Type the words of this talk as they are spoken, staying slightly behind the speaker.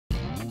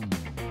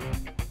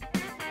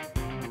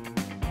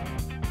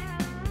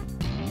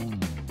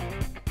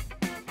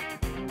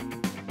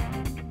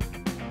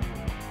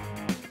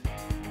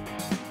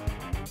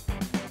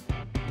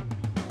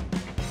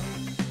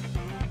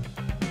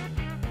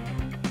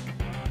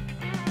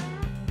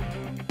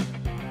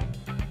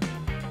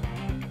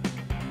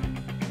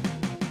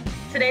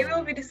Today we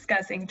will be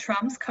discussing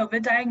Trump's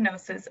COVID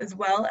diagnosis as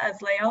well as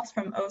layoffs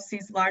from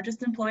OC's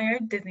largest employer,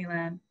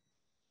 Disneyland.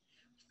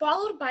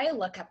 Followed by a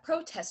look at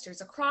protesters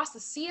across the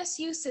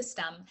CSU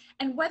system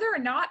and whether or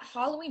not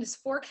Halloween is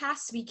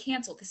forecast to be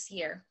canceled this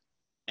year.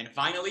 And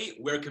finally,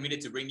 we're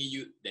committed to bringing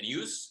you the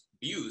news,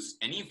 views,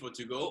 and info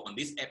to go on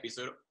this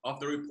episode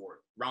of the report,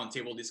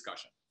 Roundtable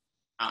Discussion.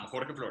 I'm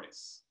Jorge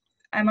Flores.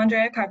 I'm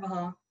Andrea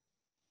Carvajal.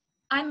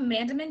 I'm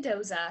Amanda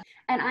Mendoza.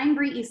 And I'm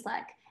Bree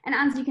Eastleck. And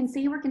as you can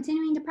see, we're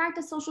continuing to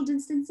practice social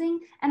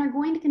distancing and are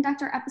going to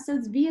conduct our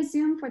episodes via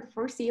Zoom for the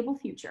foreseeable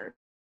future.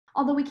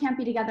 Although we can't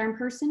be together in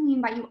person, we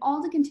invite you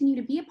all to continue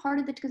to be a part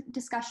of the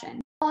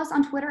discussion. Follow us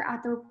on Twitter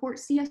at the report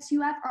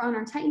CSUF or on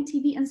our Titan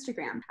TV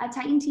Instagram at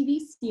Titan TV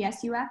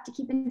CSUF to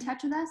keep in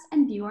touch with us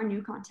and view our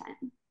new content.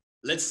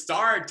 Let's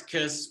start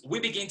because we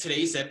begin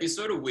today's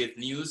episode with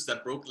news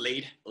that broke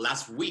late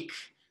last week.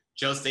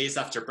 Just days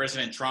after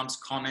President Trump's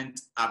comment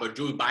about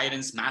Joe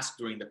Biden's mask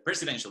during the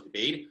presidential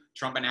debate,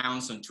 Trump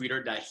announced on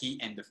Twitter that he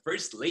and the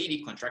First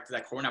Lady contracted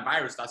the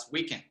coronavirus last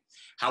weekend.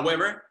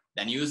 However,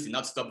 the news did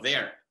not stop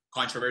there.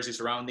 Controversy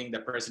surrounding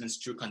the president's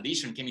true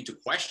condition came into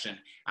question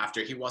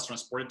after he was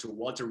transported to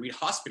Walter Reed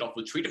Hospital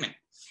for treatment.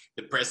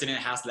 The president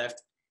has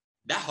left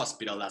that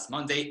hospital last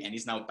Monday and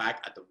is now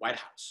back at the White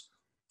House.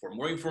 For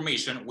more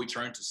information, we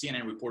turn to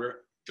CNN reporter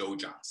Joe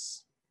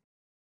Johns.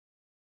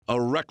 A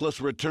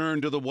reckless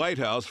return to the White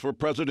House for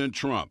President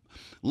Trump,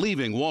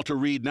 leaving Walter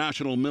Reed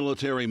National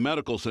Military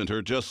Medical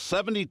Center just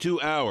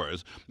 72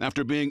 hours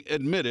after being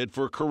admitted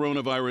for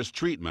coronavirus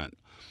treatment.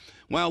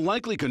 While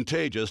likely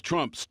contagious,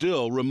 Trump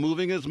still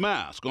removing his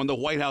mask on the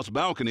White House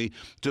balcony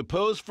to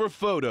pose for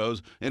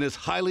photos in his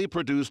highly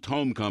produced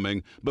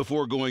homecoming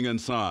before going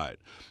inside.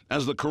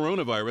 As the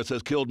coronavirus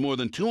has killed more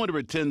than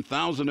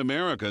 210,000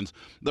 Americans,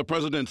 the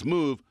president's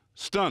move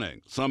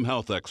stunning some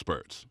health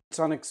experts. It's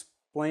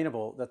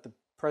unexplainable that the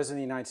President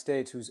of the United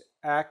States, who's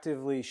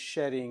actively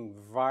shedding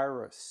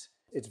virus,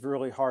 it's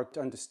really hard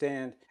to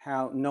understand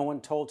how no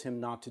one told him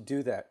not to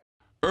do that.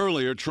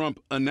 Earlier, Trump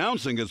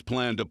announcing his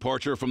planned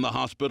departure from the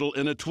hospital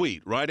in a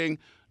tweet, writing,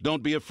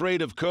 "Don't be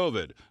afraid of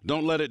COVID.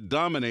 Don't let it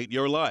dominate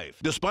your life."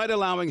 Despite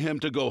allowing him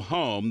to go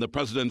home, the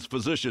president's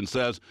physician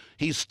says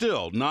he's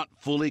still not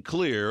fully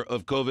clear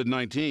of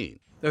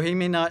COVID-19. Though he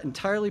may not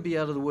entirely be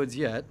out of the woods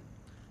yet,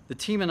 the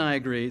team and I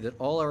agree that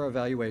all our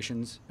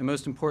evaluations, and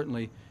most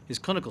importantly, his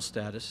clinical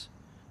status,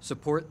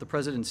 support the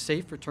president's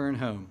safe return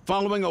home.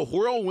 Following a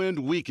whirlwind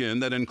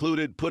weekend that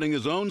included putting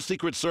his own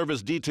Secret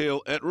Service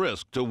detail at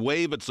risk to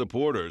wave at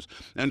supporters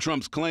and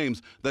Trump's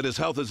claims that his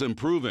health is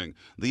improving,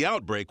 the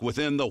outbreak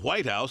within the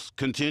White House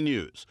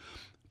continues.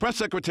 Press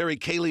Secretary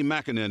Kayleigh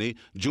McEnany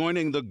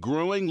joining the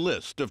growing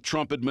list of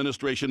Trump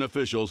administration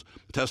officials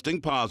testing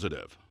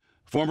positive.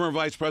 Former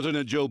Vice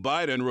President Joe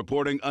Biden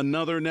reporting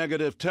another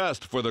negative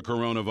test for the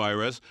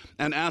coronavirus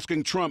and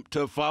asking Trump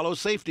to follow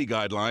safety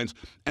guidelines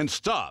and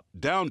stop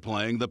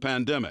downplaying the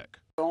pandemic.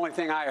 The only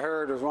thing I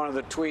heard was one of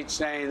the tweets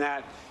saying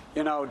that,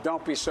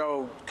 don't be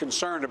so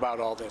concerned about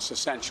all this,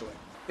 essentially.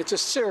 It's a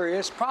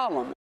serious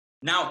problem.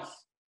 Now,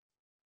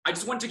 I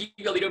just want to give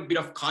you a little bit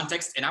of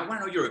context, and I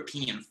want to know your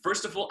opinion.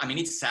 First of all,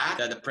 it's sad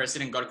that the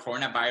president got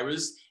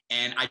coronavirus,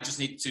 and I just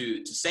need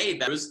to say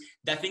that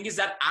the thing is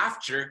that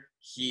after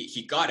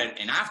he got it,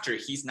 and after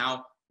he's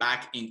now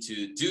back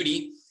into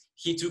duty,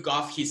 he took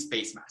off his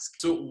face mask.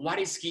 So what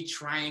is he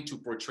trying to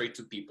portray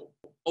to people?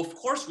 Of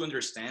course, we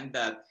understand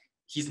that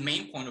his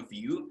main point of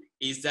view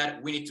is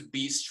that we need to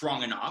be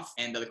strong enough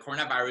and that the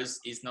coronavirus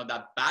is not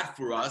that bad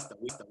for us,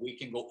 that we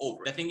can go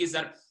over. The thing is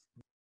that,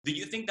 do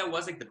you think that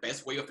was the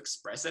best way of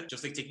expressing it?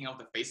 Just taking off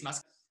the face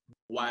mask,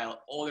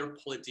 while other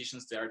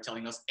politicians they are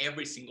telling us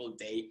every single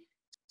day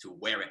to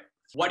wear it.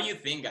 What do you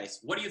think, guys?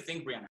 What do you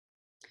think, Brianna?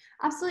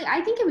 Absolutely. I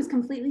think it was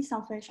completely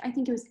selfish. I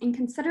think it was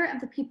inconsiderate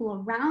of the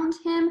people around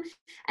him.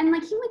 And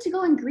he went to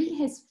go and greet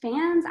his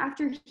fans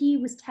after he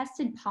was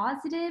tested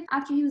positive,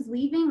 after he was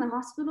leaving the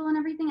hospital and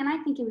everything. And I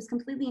think it was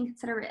completely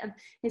inconsiderate of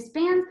his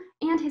fans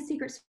and his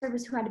Secret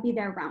Service who had to be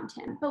there around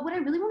him. But what I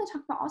really want to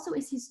talk about also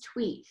is his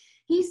tweet.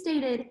 He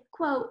stated,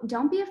 quote,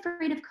 "Don't be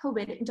afraid of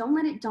COVID. Don't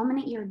let it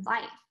dominate your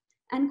life,"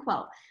 end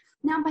quote.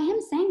 Now, by him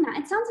saying that,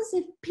 it sounds as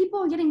if people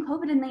are getting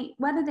COVID and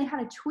whether they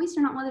had a choice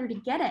or not whether to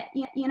get it,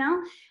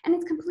 and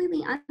it's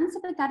completely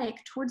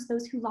unsympathetic towards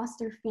those who lost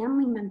their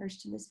family members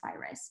to this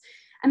virus.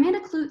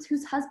 Amanda Klutz,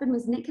 whose husband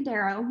was Nick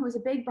Cordero, who was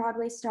a big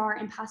Broadway star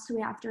and passed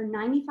away after a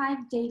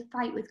 95-day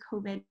fight with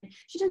COVID,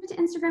 she took to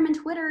Instagram and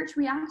Twitter to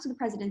react to the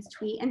president's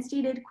tweet and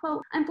stated,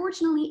 quote,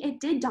 "Unfortunately, it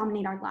did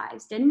dominate our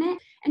lives, didn't it?"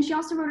 And she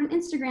also wrote on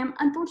Instagram,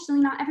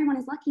 "Unfortunately, not everyone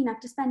is lucky enough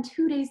to spend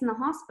 2 days in the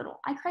hospital.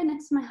 I cried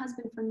next to my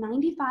husband for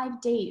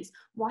 95 days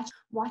watching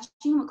what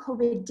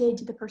COVID did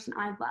to the person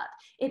I love.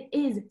 It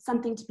is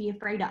something to be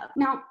afraid of."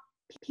 Now,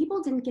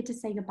 people didn't get to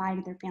say goodbye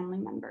to their family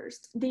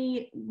members.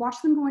 They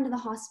watched them go into the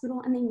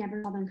hospital and they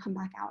never saw them come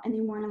back out, and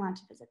they weren't allowed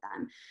to visit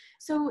them.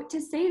 So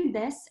to say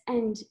this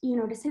and,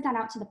 to say that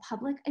out to the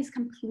public is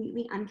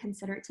completely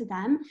inconsiderate to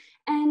them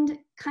and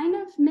kind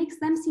of makes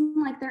them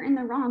seem like they're in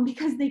the wrong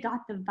because they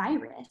got the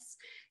virus.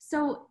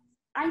 So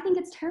I think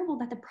it's terrible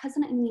that the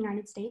president in the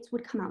United States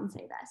would come out and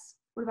say this.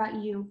 What about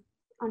you,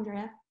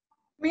 Andrea?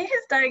 To me,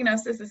 his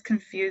diagnosis is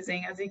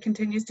confusing as he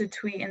continues to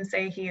tweet and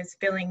say he is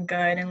feeling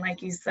good. And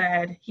like you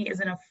said, he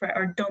isn't afraid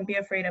or don't be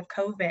afraid of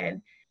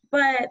COVID.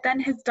 But then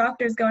his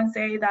doctors go and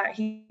say that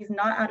he's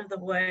not out of the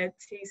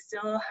woods. He's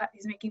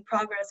making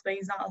progress, but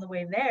he's not all the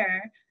way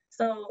there.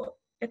 So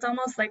it's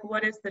almost like,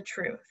 what is the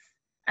truth?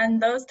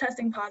 And those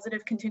testing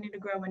positive continue to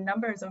grow in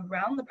numbers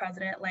around the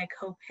president, like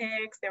Hope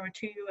Hicks. There were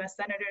 2 US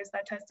senators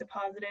that tested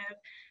positive.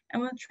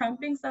 And with Trump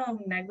being so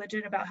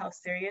negligent about how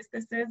serious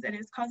this is, it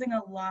is causing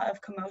a lot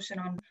of commotion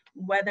on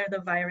whether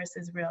the virus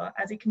is real,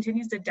 as he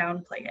continues to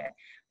downplay it.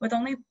 With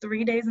only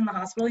 3 days in the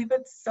hospital, he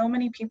puts so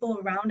many people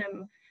around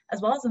him, as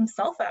well as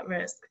himself, at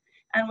risk.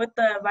 And with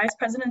the vice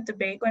president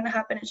debate going to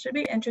happen, it should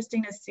be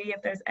interesting to see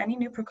if there's any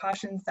new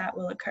precautions that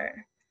will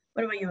occur.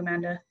 What about you,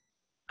 Amanda?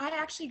 I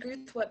actually agree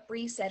with what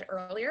Bree said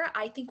earlier.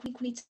 I think when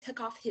he took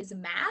off his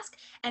mask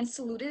and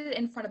saluted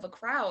in front of a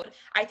crowd,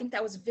 I think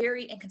that was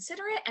very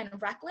inconsiderate and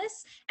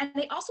reckless. And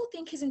I also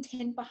think his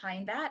intent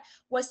behind that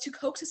was to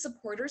coax his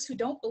supporters who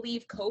don't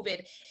believe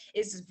COVID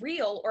is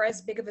real or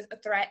as big of a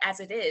threat as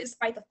it is,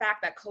 despite the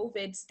fact that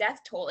COVID's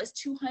death toll is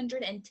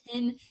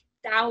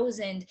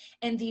 210,000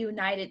 in the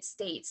United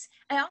States.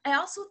 I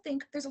also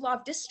think there's a lot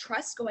of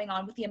distrust going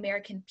on with the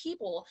American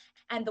people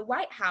and the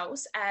White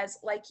House, as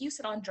like you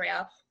said,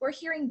 Andrea, we're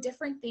hearing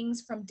different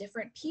things from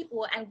different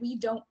people and we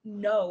don't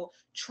know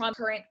Trump's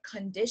current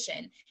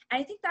condition.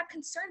 And I think that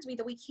concerns me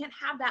that we can't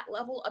have that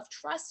level of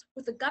trust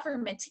with the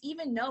government to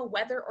even know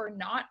whether or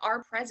not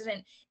our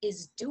president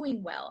is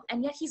doing well.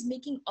 And yet he's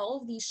making all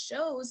of these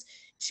shows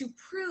to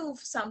prove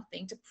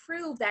something, to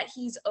prove that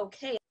he's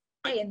okay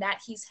and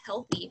that he's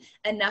healthy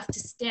enough to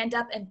stand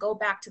up and go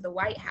back to the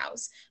White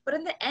House. But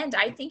in the end,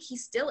 I think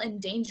he's still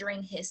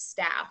endangering his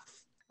staff.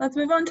 Let's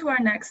move on to our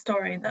next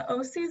story. The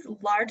OC's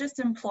largest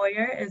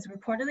employer is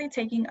reportedly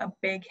taking a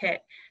big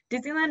hit.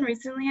 Disneyland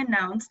recently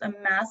announced a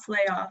mass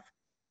layoff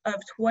of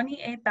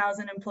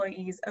 28,000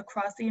 employees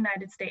across the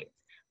United States,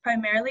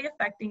 primarily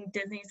affecting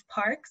Disney's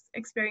parks,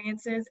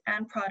 experiences,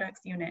 and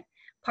products unit.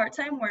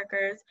 Part-time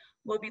workers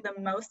will be the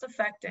most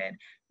affected,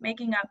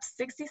 making up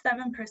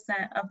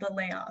 67% of the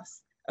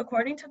layoffs.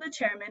 According to the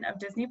chairman of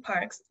Disney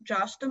Parks,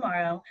 Josh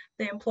D'Amaro,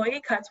 the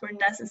employee cuts were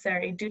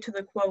necessary due to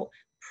the, quote,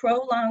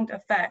 prolonged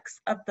effects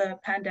of the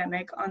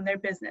pandemic on their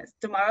business.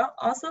 D'Amaro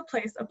also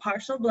placed a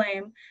partial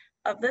blame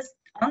of this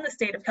on the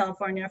state of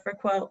California for,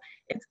 quote,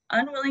 its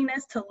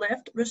unwillingness to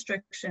lift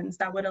restrictions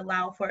that would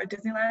allow for a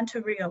Disneyland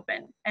to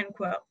reopen, end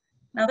quote.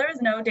 Now, there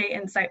is no date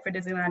in sight for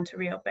Disneyland to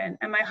reopen,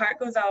 and my heart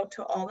goes out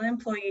to all the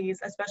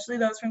employees, especially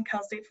those from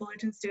Cal State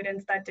Fullerton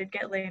students that did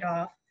get laid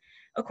off.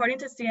 According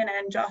to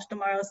CNN, Josh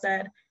D'Amaro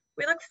said,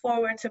 "We look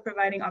forward to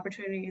providing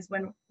opportunities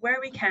where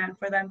we can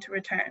for them to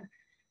return.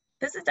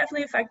 This is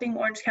definitely affecting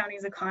Orange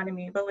County's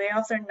economy, but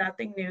layoffs are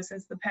nothing new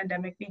since the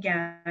pandemic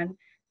began.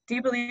 Do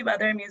you believe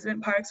other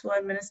amusement parks will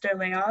administer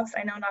layoffs?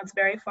 I know Knott's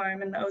Berry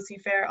Farm and the OC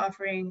Fair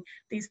offering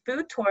these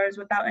food tours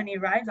without any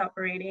rides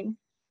operating.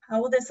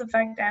 How will this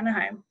affect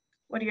Anaheim?"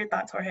 What are your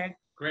thoughts, Jorge?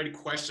 Great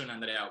question,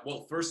 Andrea.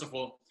 Well, first of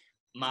all,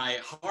 my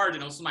heart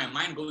and also my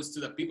mind goes to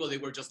the people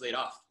that were just laid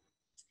off.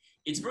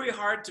 It's very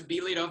hard to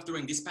be laid off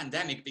during this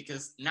pandemic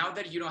because now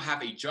that you don't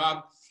have a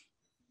job,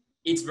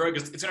 it's going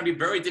to be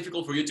very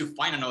difficult for you to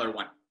find another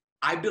one.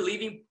 I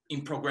believe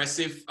in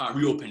progressive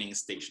reopening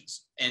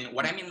stations. And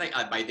what I mean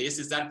by this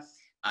is that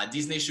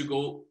Disney should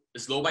go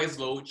slow by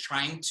slow,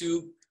 trying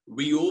to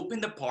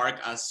reopen the park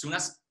as soon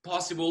as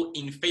possible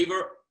in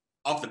favor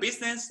of the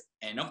business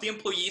and of the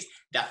employees.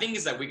 The thing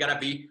is that we gotta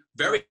be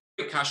very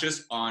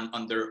cautious on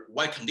under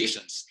what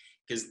conditions,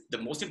 because the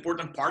most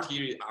important part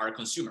here are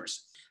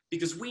consumers,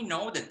 because we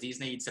know that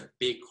Disney is a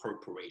big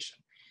corporation.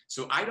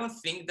 So I don't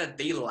think that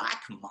they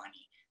lack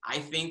money. I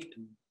think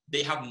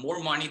they have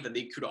more money that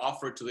they could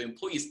offer to the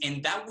employees,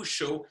 and that will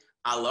show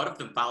a lot of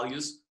the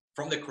values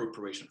from the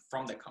corporation,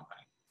 from the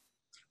company.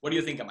 What do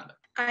you think, Amanda?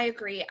 I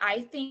agree.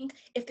 I think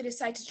if they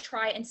decide to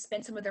try and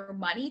spend some of their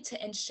money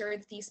to ensure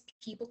that these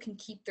people can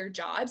keep their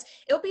jobs,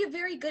 it'll be a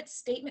very good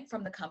statement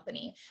from the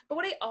company. But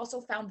what I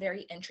also found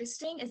very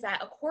interesting is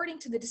that according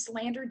to the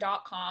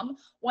Dislander.com,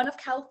 one of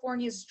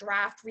California's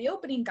draft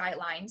reopening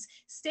guidelines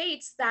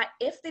states that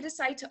if they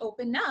decide to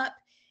open up,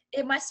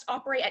 it must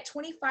operate at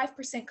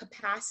 25%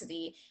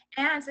 capacity,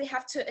 and they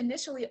have to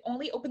initially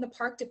only open the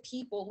park to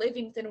people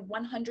living within a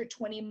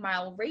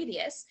 120-mile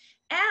radius,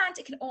 and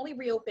it can only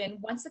reopen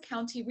once the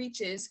county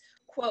reaches,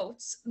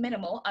 quotes,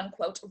 minimal,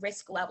 unquote,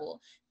 risk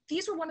level.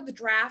 These were one of the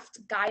draft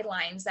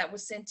guidelines that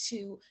was sent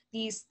to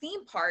these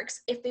theme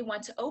parks if they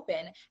want to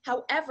open.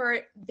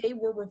 However, they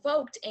were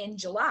revoked in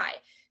July.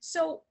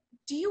 So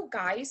do you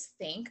guys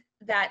think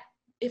that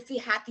if they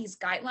had these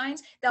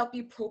guidelines, that would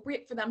be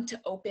appropriate for them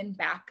to open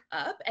back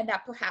up and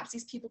that perhaps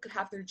these people could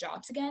have their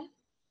jobs again?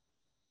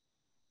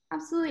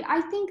 Absolutely.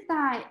 I think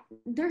that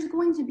there's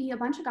going to be a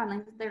bunch of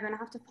guidelines that they're going to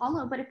have to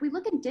follow. But if we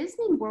look at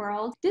Disney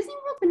World's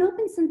been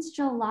open since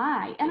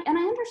July. And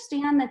I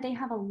understand that they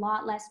have a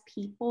lot less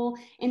people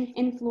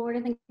in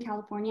Florida than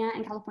California,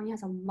 and California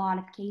has a lot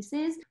of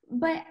cases.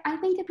 But I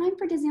think it's time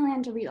for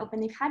Disneyland to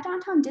reopen. They've had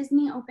Downtown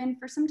Disney open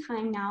for some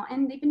time now,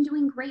 and they've been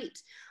doing great.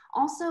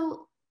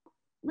 Also,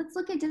 let's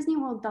look at Disney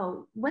World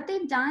though. What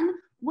they've done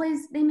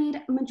was they made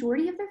a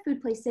majority of their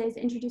food places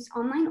introduce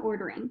online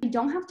ordering. You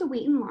don't have to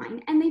wait in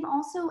line. And they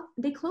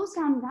closed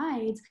down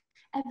rides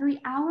every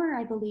hour,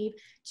 I believe,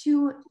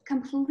 to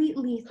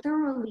completely,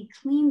 thoroughly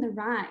clean the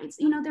rides.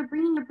 You know, they're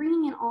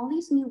bringing in all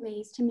these new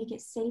ways to make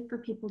it safe for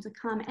people to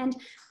come. And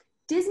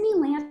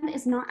Disneyland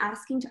is not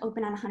asking to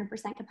open at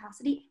 100%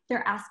 capacity.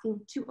 They're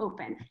asking to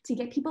open, to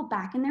get people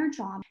back in their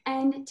job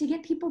and to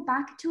get people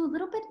back to a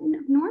little bit of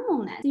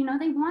normalness. You know,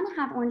 they want to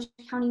have Orange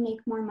County make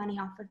more money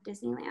off of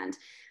Disneyland.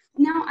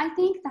 Now, I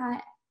think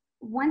that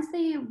once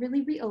they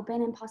really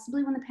reopen and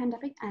possibly when the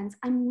pandemic ends,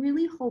 I'm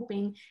really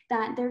hoping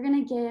that they're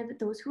going to give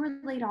those who are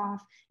laid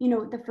off, you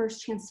know, the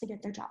first chance to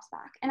get their jobs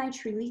back. And I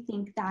truly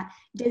think that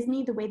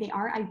Disney, the way they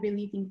are, I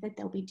really think that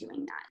they'll be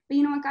doing that. But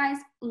you know what, guys,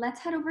 let's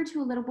head over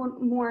to a little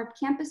bit more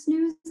campus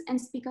news and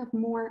speak of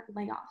more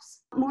layoffs.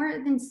 More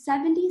than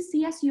 70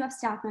 CSUF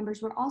staff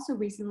members were also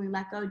recently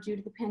let go due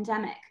to the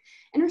pandemic.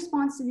 In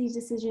response to these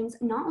decisions,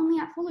 not only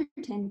at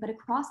Fullerton, but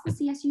across the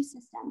CSU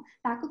system,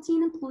 faculty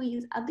and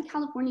employees of the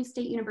California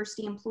State University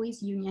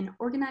Employees Union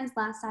organized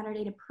last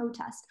Saturday to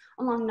protest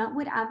along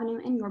Nutwood Avenue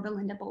and Yorba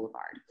Linda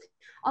Boulevard.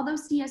 Although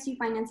CSU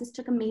finances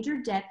took a major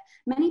dip,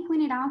 many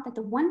pointed out that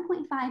the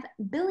 $1.5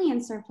 billion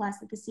surplus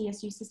that the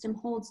CSU system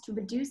holds to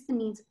reduce the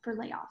needs for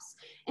layoffs.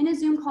 In a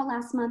Zoom call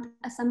last month,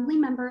 Assembly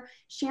member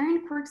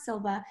Sharon Quirk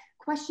Silva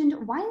questioned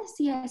why the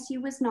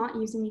CSU was not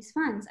using these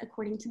funds,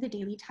 according to the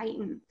Daily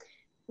Titan.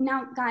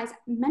 Now, guys,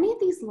 many of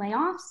these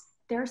layoffs,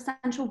 they're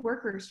essential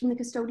workers from the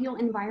custodial,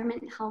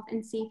 environment, health,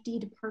 and safety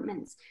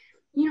departments.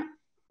 You know,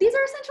 these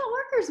are essential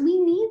workers.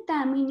 We need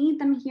them. We need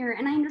them here.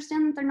 And I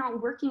understand that they're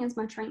not working as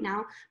much right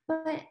now,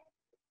 but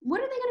what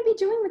are they going to be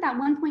doing with that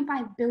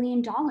 $1.5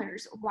 billion?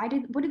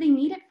 What do they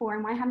need it for?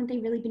 And why haven't they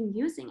really been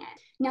using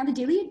it? Now, the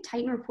Daily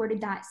Titan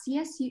reported that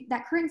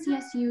current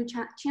CSU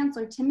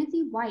Chancellor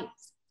Timothy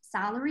White's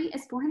salary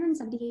is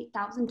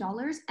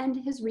 $478,000, and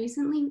his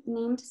recently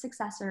named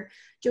successor,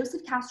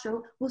 Joseph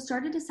Castro, will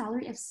start at a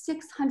salary of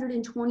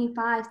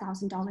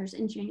 $625,000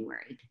 in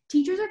January.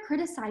 Teachers are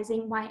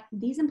criticizing why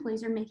these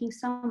employees are making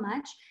so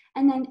much,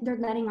 and then they're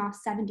letting off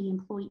 70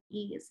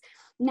 employees.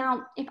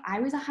 Now, if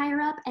I was a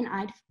higher up, and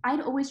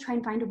I'd always try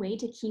and find a way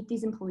to keep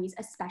these employees,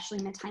 especially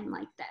in a time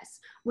like this.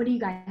 What do you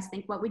guys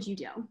think? What would you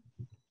do?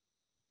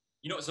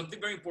 You know, something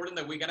very important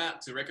that we gotta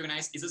to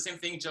recognize is the same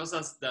thing just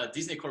as the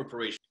Disney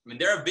Corporation. I mean,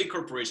 they're a big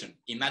corporation.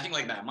 Imagine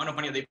like the amount of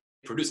money they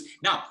produce.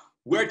 Now,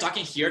 we're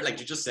talking here, like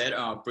you just said,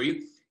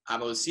 Brie,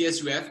 about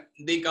CSUF.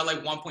 They got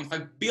like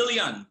 $1.5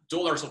 billion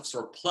of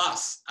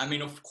surplus. I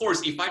mean, of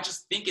course, if I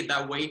just think it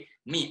that way,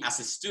 me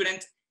as a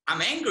student,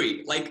 I'm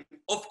angry. Like,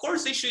 of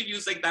course, they should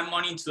use like that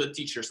money into the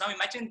teachers. Now,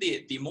 imagine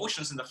the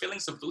emotions and the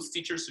feelings of those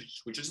teachers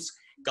who just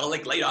got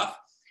like laid off.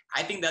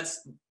 I think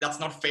that's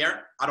not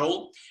fair at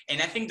all. And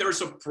I think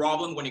there's a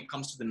problem when it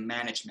comes to the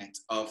management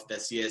of the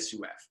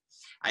CSUF.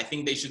 I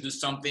think they should do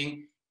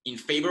something in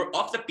favor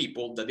of the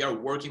people that they are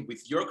working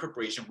with your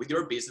corporation, with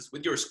your business,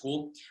 with your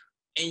school.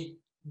 And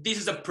this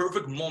is a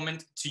perfect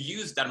moment to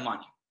use that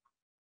money.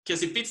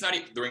 Because if it's not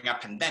during a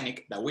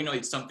pandemic, that we know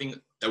it's something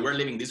that we're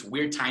living these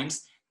weird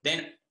times,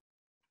 then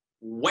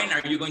when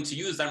are you going to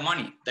use that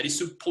money that is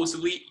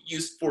supposedly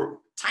used for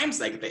times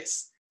like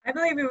this? I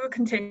believe we will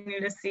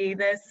continue to see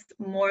this,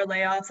 more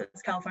layoffs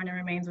as California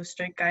remains with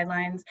strict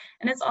guidelines.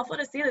 And it's awful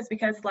to see this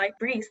because, like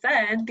Bree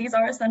said, these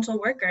are essential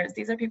workers.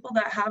 These are people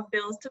that have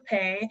bills to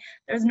pay.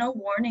 There's no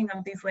warning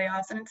of these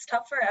layoffs, and it's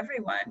tough for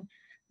everyone.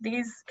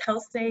 These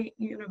Cal State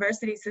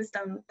University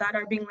systems that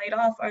are being laid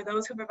off are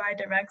those who provide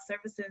direct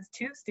services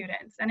to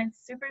students. And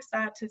it's super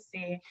sad to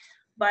see,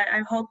 but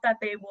I hope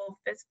that they will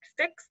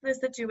fix the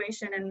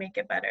situation and make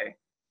it better.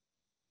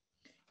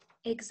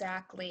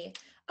 Exactly.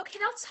 Okay,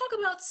 now let's talk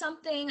about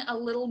something a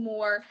little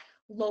more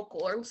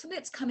local, or something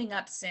that's coming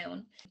up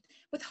soon.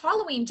 With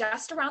Halloween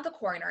just around the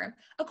corner,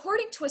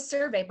 according to a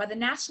survey by the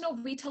National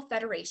Retail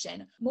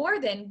Federation, more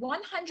than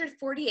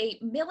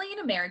 148 million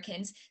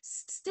Americans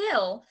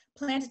still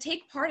plan to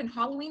take part in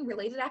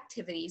Halloween-related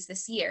activities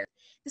this year.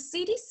 The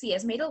CDC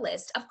has made a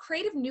list of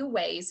creative new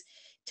ways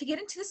to get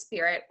into the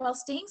spirit while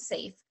staying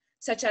safe,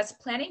 such as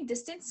planning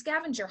distant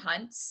scavenger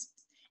hunts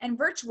and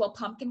virtual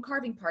pumpkin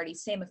carving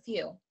parties, to name a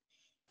few.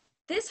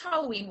 This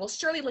Halloween will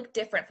surely look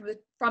different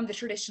from the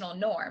traditional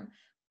norm,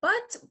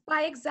 but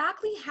by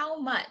exactly how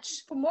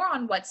much? For more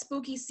on what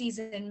spooky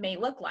season may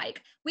look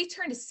like, we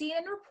turn to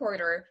CNN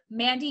reporter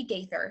Mandy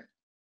Gaither.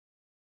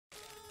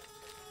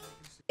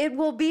 It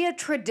will be a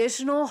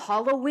traditional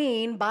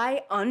Halloween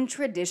by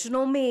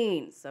untraditional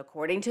means,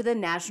 according to the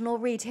National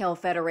Retail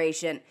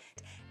Federation.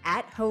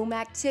 At-home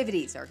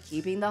activities are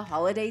keeping the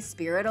holiday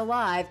spirit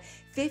alive.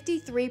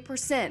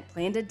 53%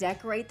 plan to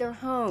decorate their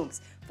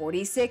homes.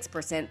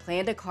 46%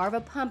 plan to carve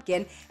a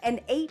pumpkin,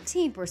 and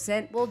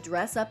 18% will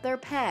dress up their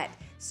pet.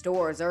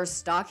 Stores are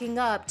stocking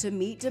up to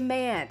meet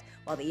demand,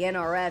 while the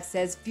NRF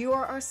says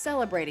fewer are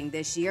celebrating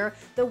this year.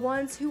 The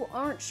ones who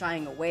aren't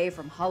shying away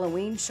from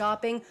Halloween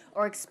shopping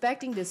are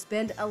expecting to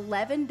spend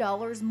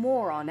 $11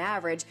 more on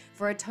average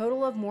for a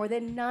total of more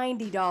than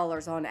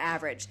 $90 on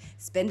average,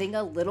 spending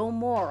a little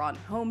more on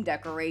home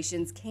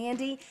decorations,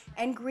 candy,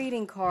 and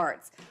greeting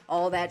cards.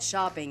 All that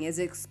shopping is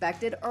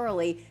expected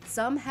early.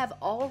 Some have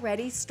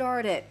already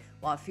started.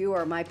 While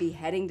fewer might be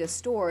heading to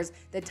stores,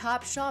 the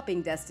top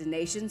shopping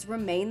destinations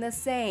remain the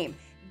same: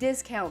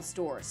 discount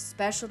stores,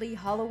 specialty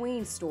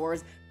Halloween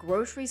stores,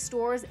 grocery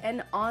stores,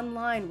 and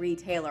online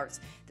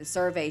retailers. The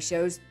survey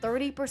shows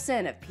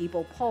 30% of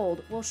people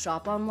polled will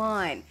shop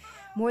online.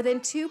 More than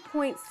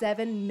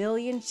 2.7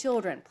 million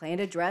children plan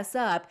to dress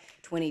up.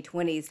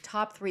 2020's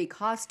top 3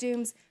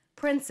 costumes: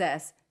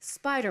 princess,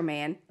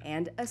 Spider-Man,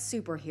 and a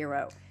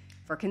superhero.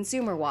 For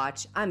Consumer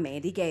Watch, I'm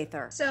Mandy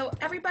Gaither. So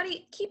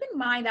everybody, keep in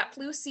mind that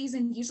flu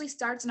season usually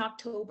starts in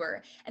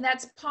October, and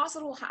that's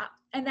possible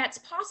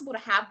to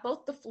have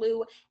both the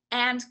flu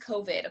and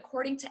COVID,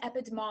 according to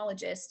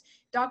epidemiologist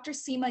Dr.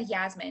 Seema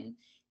Yasmin.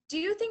 Do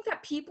you think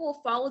that people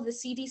will follow the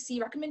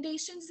CDC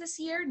recommendations this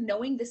year,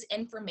 knowing this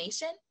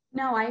information?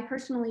 No, I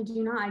personally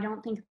do not. I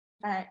don't think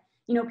that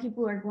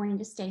people are going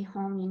to stay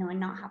home, and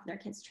not have their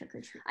kids trick or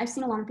treat. I've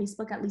seen a lot on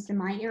Facebook, at least in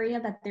my area,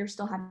 that they're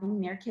still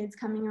having their kids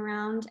coming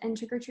around and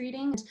trick or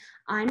treating.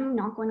 I'm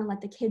not going to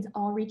let the kids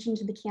all reach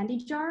into the candy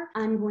jar.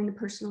 I'm going to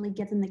personally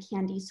give them the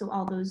candy so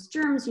all those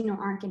germs,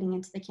 aren't getting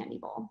into the candy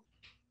bowl.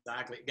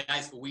 Exactly.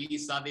 Guys, we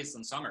saw this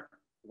in summer.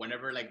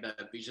 Whenever like the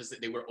beaches,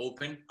 they were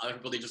open, other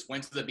people, they just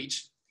went to the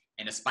beach,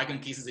 and a spike in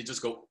cases,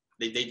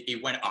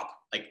 it went up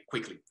like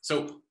quickly.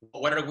 So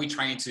what are we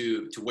trying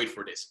to wait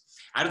for this?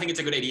 I don't think it's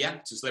a good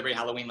idea to celebrate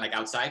Halloween like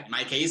outside. In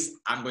my case,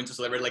 I'm going to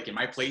celebrate like in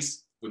my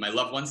place with my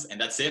loved ones, and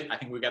that's it. I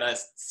think we gotta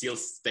still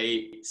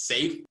stay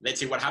safe. Let's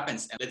see what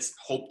happens, and let's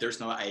hope there's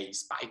not a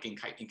spike in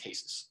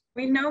cases.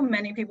 We know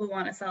many people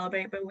want to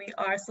celebrate, but we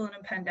are still in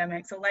a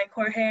pandemic. So like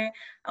Jorge,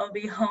 I'll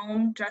be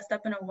home dressed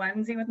up in a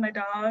onesie with my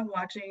dog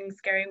watching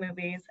scary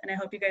movies. And I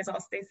hope you guys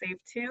all stay safe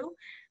too.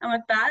 And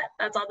with that,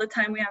 that's all the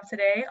time we have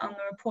today on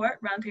the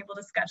Report Roundtable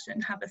Discussion.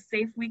 Have a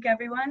safe week,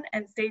 everyone,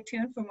 and stay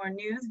tuned for more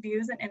news,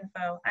 views, and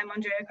info. I'm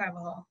Andrea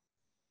Carvajal.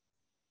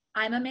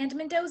 I'm Amanda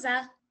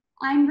Mendoza.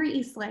 I'm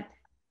Bree Eastlick.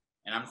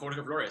 And I'm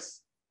Jorge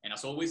Flores. And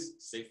as always,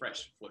 stay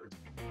fresh, floaters.